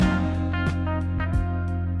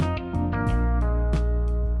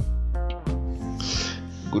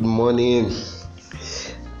Good morning.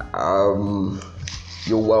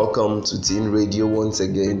 You're welcome to Teen Radio once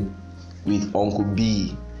again with Uncle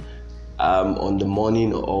B. On the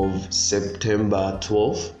morning of September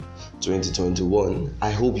 12th, 2021.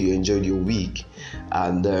 I hope you enjoyed your week,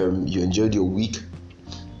 and you enjoyed your week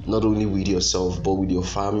not only with yourself but with your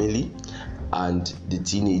family and the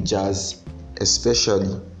teenagers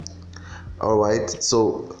especially. All right.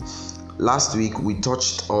 So last week we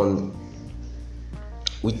touched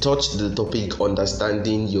the topic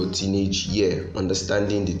understanding the teenage year,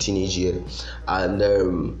 and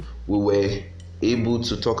we were able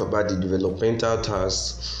to talk about the developmental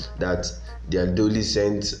tasks that the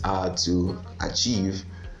adolescents are to achieve,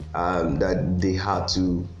 that they had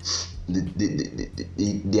to,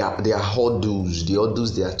 their hurdles, the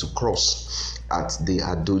hurdles they had to cross at the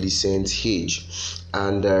adolescent age.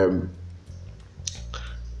 And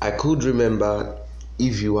I could remember,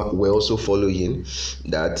 if you were also following,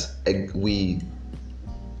 that we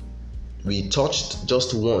touched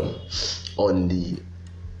just one on the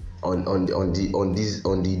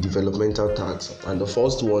developmental tasks, and the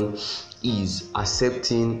first one is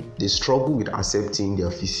accepting the struggle with accepting their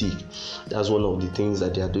physique. That's one of the things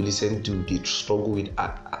that the adolescents do. They struggle with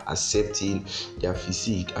accepting their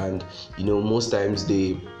physique, and most times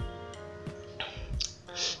the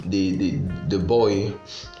boy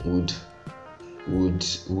would want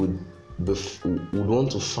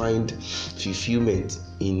to find fulfillment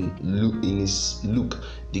in his look.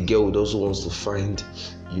 The girl would also want to find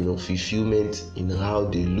fulfillment in how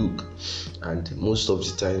they look, and most of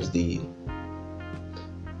the times they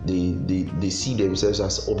see themselves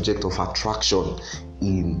as object of attraction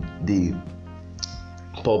in the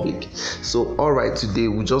public. So all right, today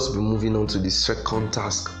we'll just be moving on to the second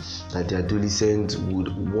task that the adolescent would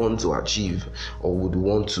want to achieve or would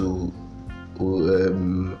want to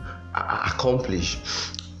accomplish.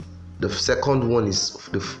 The second one is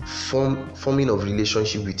the forming of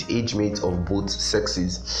relationship with age mates of both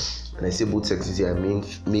sexes. And I say both sexes here, I mean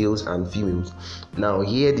males and females. Now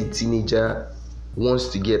here the teenager wants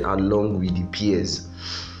to get along with the peers.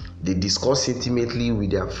 They discuss intimately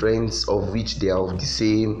with their friends of which they are of the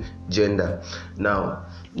same gender. Now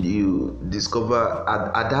you discover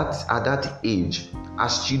at that age,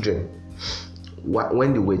 as children,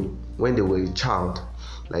 when they were a child,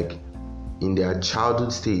 like in their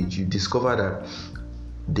childhood stage, you discover that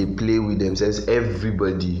they play with themselves.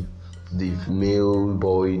 Everybody, the male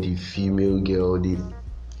boy, the female girl, they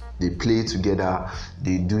play together,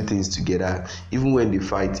 they do things together. Even when they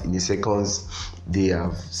fight, in the seconds they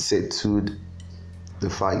have settled the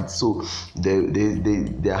fight. So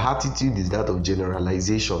their attitude is that of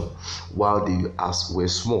generalization while they were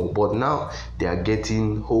small, but now they are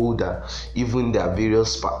getting older. Even the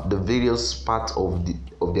various parts of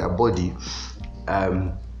their body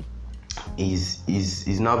is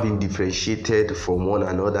now being differentiated from one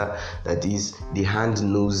another. That is, the hand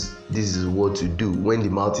knows this is what to do. When the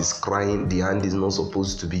mouth is crying, the hand is not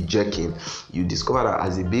supposed to be jerking. You discover that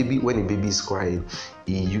as a baby, when a baby is crying,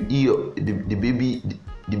 the baby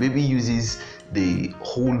uses the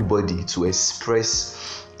whole body to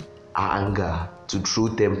express anger, to throw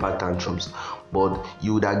temper tantrums. But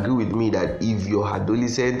you would agree with me that if your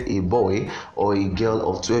adolescent, a boy or a girl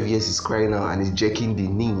of 12 years, is crying out and is jerking the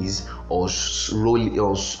knees or rolling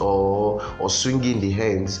or swinging the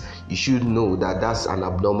hands, you should know that that's an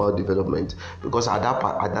abnormal development, because at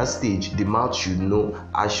that stage the mouth should know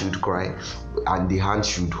I should cry, and the hand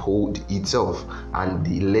should hold itself, and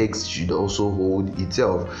the legs should also hold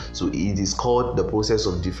itself. So it is called the process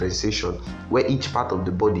of differentiation, where each part of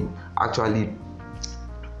the body actually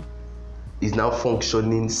is now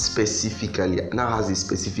functioning specifically, now has a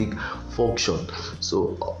specific function.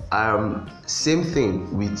 So same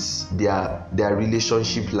thing with their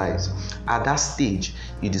relationship lives. At that stage,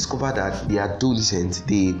 you discover that the adolescents,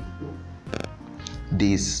 they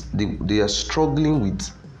are struggling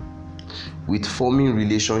with forming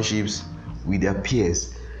relationships with their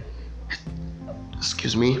peers.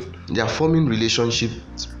 They are forming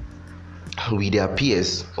relationships with their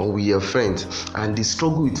peers or with their friends, and they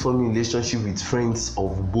struggle with forming relationship with friends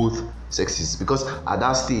of both sexes, because at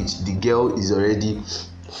that stage the girl is already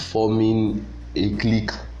forming a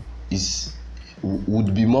clique,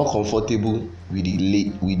 would be more comfortable with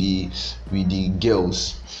the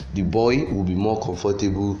girls. The boy will be more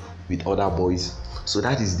comfortable with other boys. So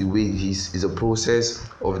that is the way it is. It's a process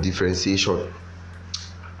of differentiation.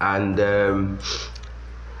 And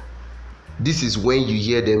this is when you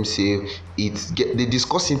hear them say they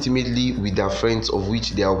discuss intimately with their friends of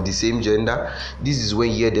which they are of the same gender. This is when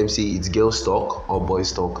you hear them say it's girls talk or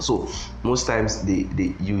boys talk. So most times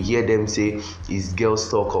you hear them say it's girls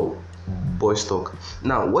talk or boys talk.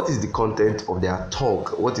 Now, what is the content of their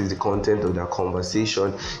talk? What is the content of their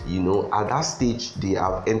conversation? At that stage they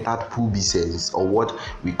have entered pubescence, or what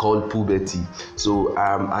we call puberty. So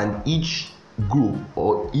and each group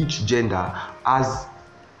or each gender has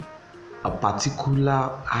a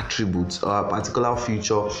particular attribute or a particular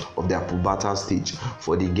feature of their pubertal stage.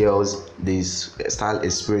 For the girls, they start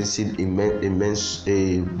experiencing a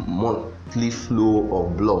monthly flow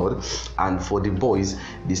of blood, and for the boys,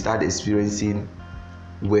 they start experiencing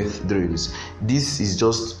wet dreams. This is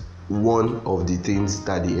just one of the things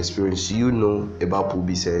that they experience. About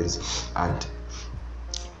pubescence, and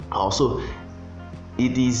also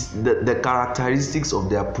it is the characteristics of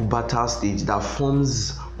their pubertal stage that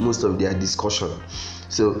forms most of their discussion.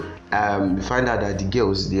 So you find out that the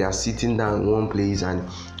girls, they are sitting down in one place and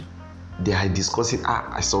they are discussing.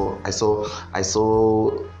 I saw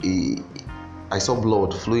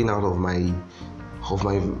blood flowing out of my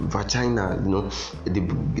vagina.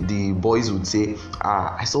 The boys would say,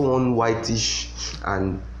 I saw one whitish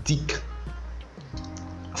and thick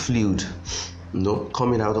fluid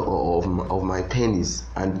coming out of my penis,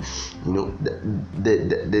 and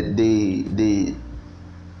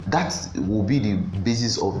that will be the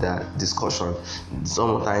basis of their discussion.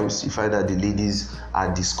 Sometimes you find that the ladies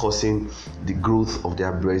are discussing the growth of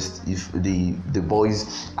their breast. If the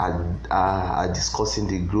boys are discussing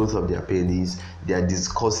the growth of their penis, they are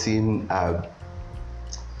discussing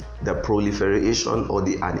the proliferation or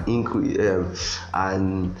the increase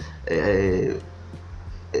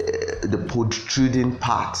the protruding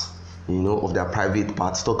part of their private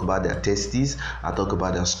parts. Talk about their testes, I talk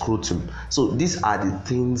about their scrotum. So these are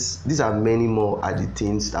many more are the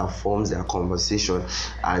things that forms their conversation.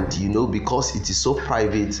 And because it is so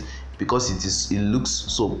private, because it's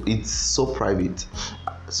so private,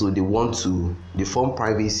 so they form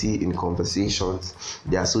privacy in conversations.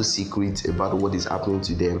 They are so secret about what is happening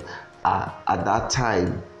to them at that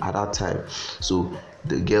time. So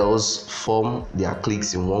the girls form their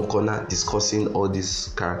cliques in one corner, discussing all these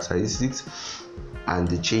characteristics and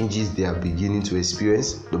the changes they are beginning to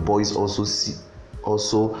experience. The boys also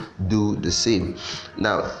do the same.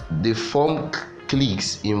 Now, they form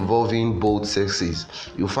cliques involving both sexes.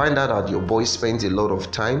 You find out that your boys spend a lot of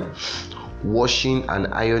time washing and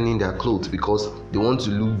ironing their clothes because they want to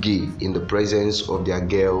look gay in the presence of their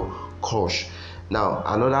girl crush. Now,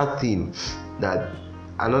 another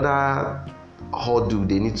hurdle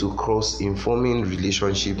they need to cross in forming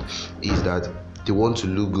relationship is that they want to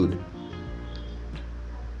look good.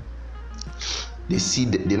 They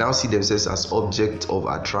now see themselves as object of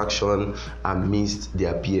attraction amidst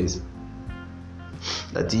their peers.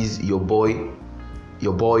 That is, your boy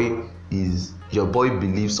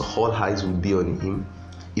believes all eyes will be on him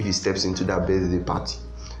if he steps into that birthday party.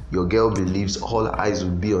 Your girl believes all eyes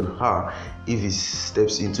will be on her if he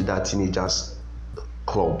steps into that teenagers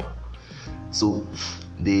club. So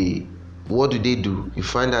what do? You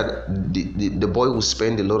find that the boy will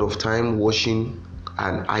spend a lot of time washing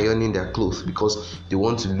and ironing their clothes because they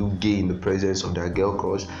want to look gay in the presence of their girl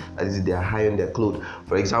crush. That is, they iron their clothes.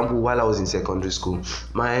 For example, while I was in secondary school,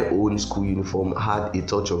 my own school uniform had a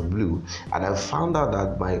touch of blue, and I found out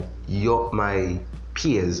that my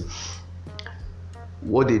peers,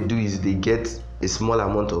 what they do is they get a small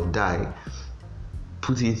amount of dye,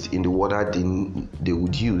 put it in the water they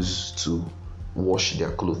would use to wash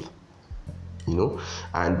their clothes,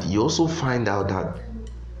 and you also find out that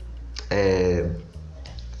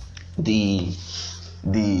the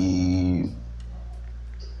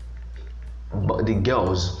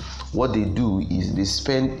girls, what they do is they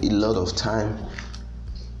spend a lot of time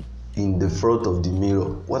in the front of the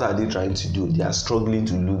mirror. What are they trying to do? They are struggling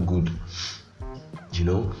to look good,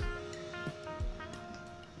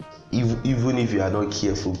 even if you are not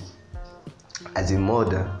careful. As a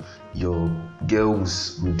mother, your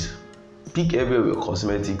girls would pick every of your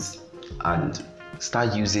cosmetics and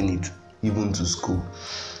start using it even to school.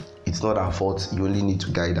 It's not her fault, you only need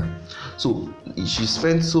to guide her. So she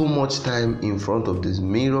spends so much time in front of this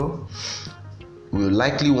mirror, will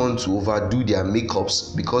likely want to overdo their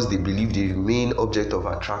makeups because they believe they remain object of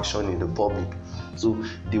attraction in the public. So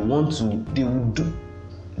they would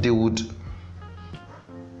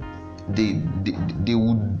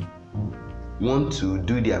want to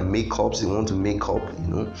do their makeups. They want to make up,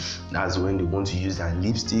 that's when they want to use their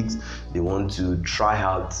lipsticks. They want to try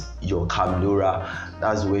out your camera.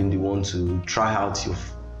 That's when they want to try out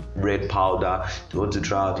red powder, they want to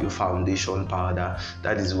try out your foundation powder.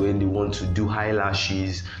 That is when they want to do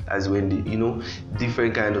eyelashes. That's when they,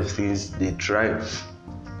 different kind of things they try,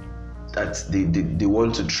 that they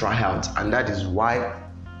want to try out. And that is why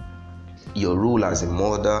your role as a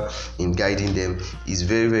mother in guiding them is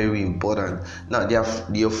very, very important. Now their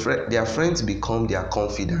friends become their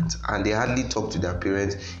confidant, and they hardly talk to their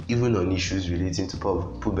parents even on issues relating to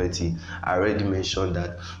puberty. I already mentioned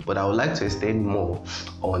that, but I would like to extend more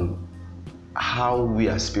on how we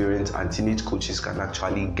as parents and teenage coaches can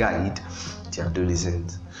actually guide the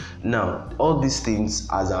adolescents. Now, all these things,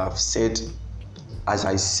 as I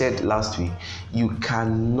said last week, you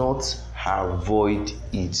cannot avoid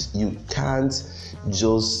it. You can't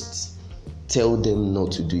just tell them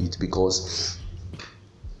not to do it, because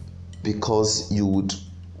you would,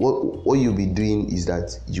 what you'll be doing is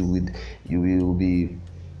that you'll be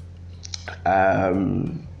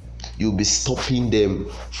stopping them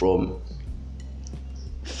from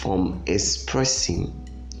expressing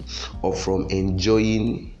or from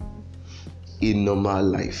enjoying a normal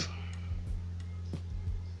life.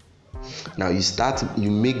 Now you start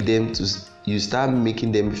making them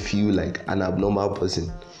feel like an abnormal person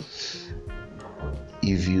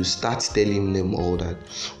if you start telling them all that.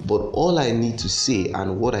 But all I need to say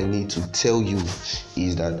and what I need to tell you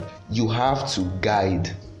is that you have to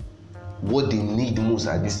guide. What they need most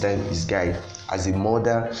at this time is guide. As a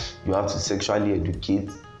mother, you have to sexually educate.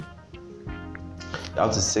 You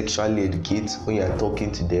have to sexually educate when you are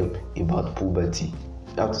talking to them about puberty.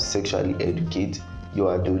 You have to sexually educate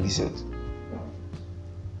your adolescent.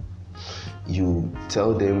 You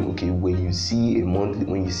tell them, okay, when you see the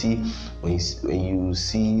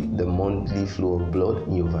monthly flow of blood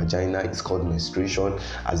in your vagina, it's called menstruation.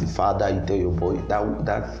 As a father, you tell your boy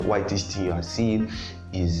that whitish thing you are seeing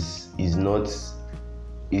is not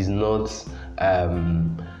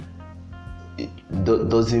it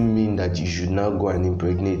doesn't mean that you should now go and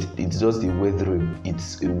impregnate. It's just a wet dream.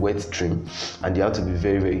 It's a wet dream, and you have to be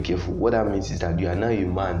very, very careful. What that means is that you are now a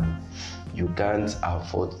man. You can't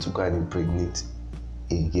afford to go and impregnate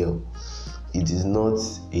a girl. It is not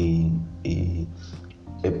a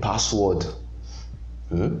password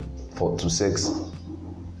to sex.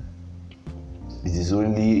 It is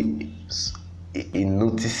only a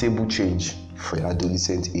noticeable change for your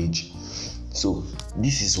adolescent age. So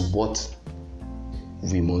this is what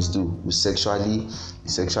we must do. We sexually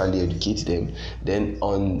educate them. Then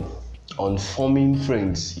on forming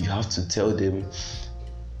friends, you have to tell them,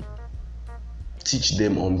 teach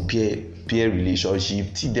them on peer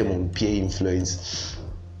relationship, teach them on peer influence,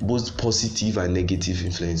 both positive and negative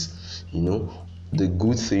influence. The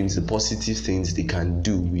good things, the positive things they can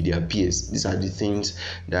do with their peers. These are the things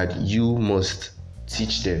that you must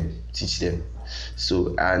teach them.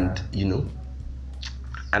 So, and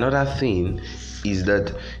another thing is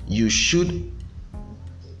that you should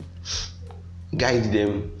guide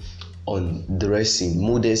them on dressing.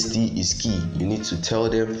 Modesty is key. You need to tell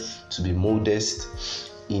them to be modest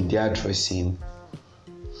in their dressing.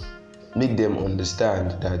 Make them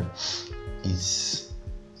understand that it is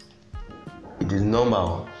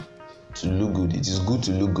normal to look good. It is good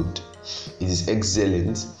to look good. It is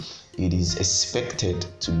excellent. It is expected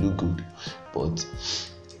to look good. But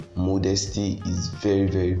modesty is very,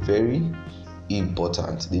 very, very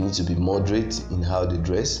important. They need to be moderate in how they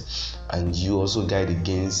dress, and you also guide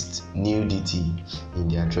against nudity in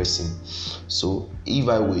their dressing. So if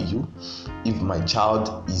I were you, if my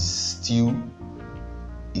child is still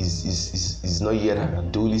is not yet an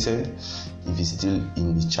adolescent, if he's still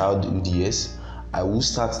in the childhood years, I will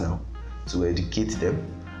start now to educate them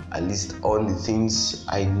at least on the things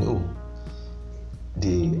I know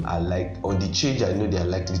they are like, on the change I know they are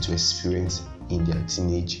likely to experience in their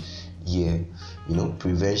teenage year.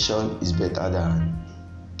 Prevention is better than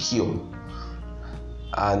cure.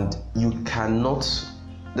 And you cannot,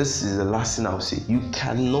 this is the last thing I'll say, you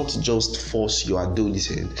cannot just force your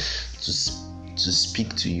adolescent to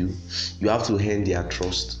speak to you. You have to earn their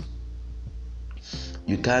trust.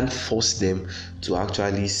 You can't force them to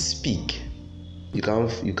actually speak. You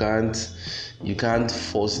can't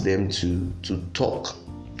force them to talk.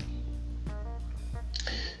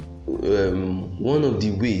 One of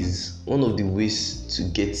the ways to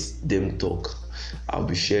get them talk, I'll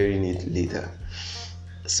be sharing it later.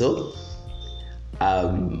 So I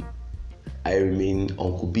remain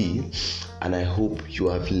Uncle B, and I hope you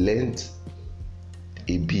have learned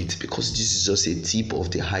a bit, because this is just a tip of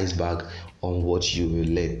the iceberg on what you will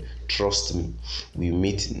learn. Trust me. We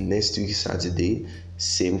meet next week Saturday,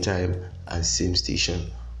 same time and same station.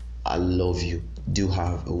 I love you. Do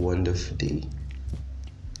have a wonderful day.